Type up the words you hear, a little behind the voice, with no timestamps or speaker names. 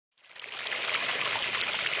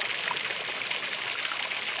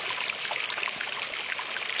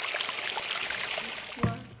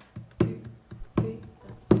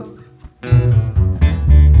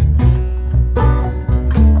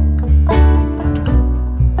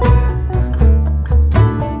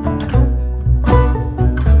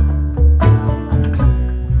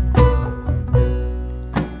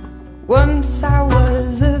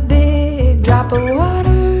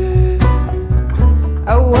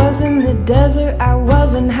was in the desert, I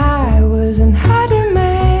wasn't high, I was in high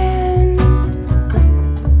demand.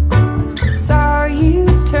 Saw you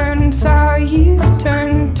turn,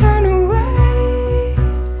 turn away.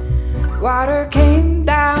 Water came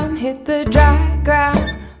down, hit the dry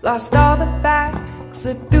ground, lost all the facts,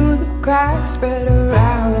 slipped through the cracks, spread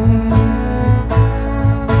around,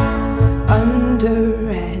 under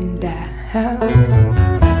and down.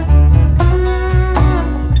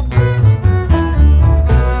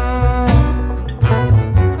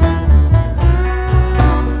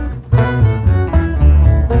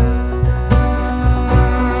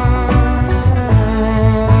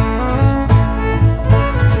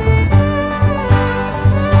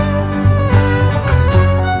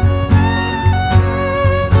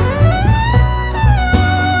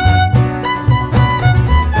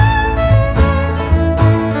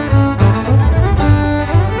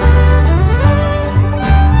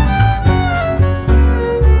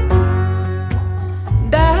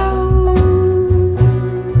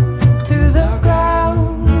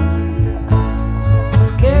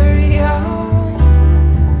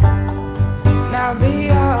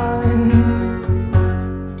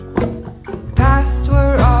 Past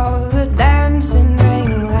where all the dancing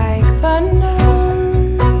rang like thunder,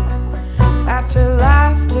 after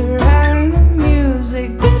laughter and the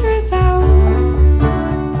music did resound,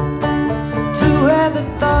 to where the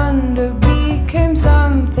thunder became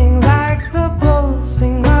something like the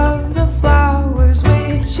pulsing of the flowers,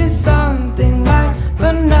 which is something like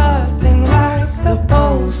but nothing like the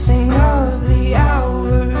pulsing of the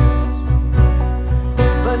hours.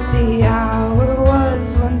 But the hour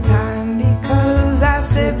was one time, because I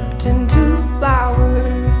sipped into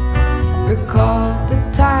flowers, recalled the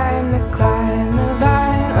time to climb the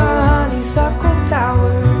vine, a honeysuckle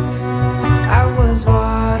tower. I was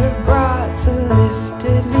water brought to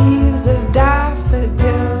lifted leaves of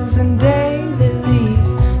daffodils and daily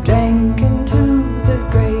leaves, drank into the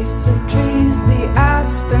grace of trees, the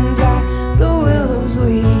aspens and the willows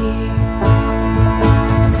weep.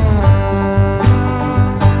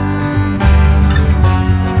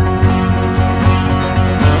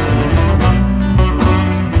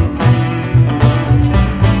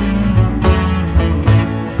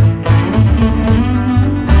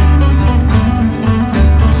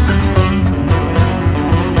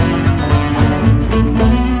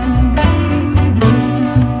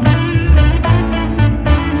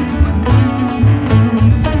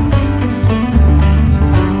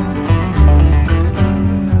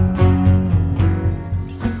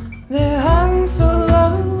 They hung so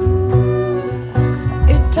low,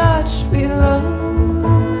 it touched below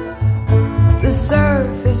the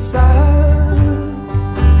surface of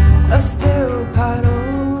a still puddle.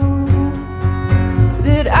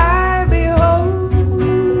 Did I behold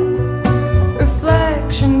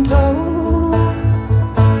reflection told,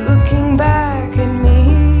 looking back at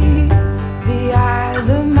me, the eyes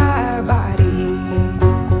of my body?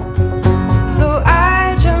 So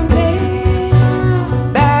I jumped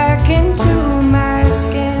in, back into my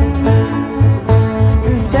skin,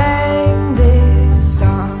 and sang this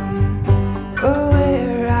song of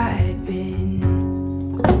where I'd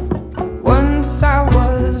been. Once I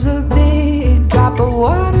was a big drop of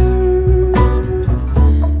water,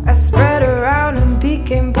 I spread around and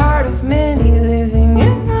became part of many living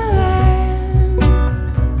in the land.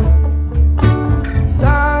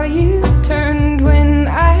 Saw you turned when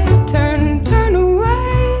I turned, turn away,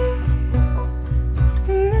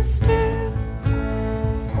 in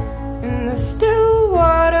the still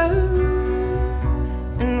water,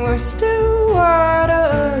 and we're still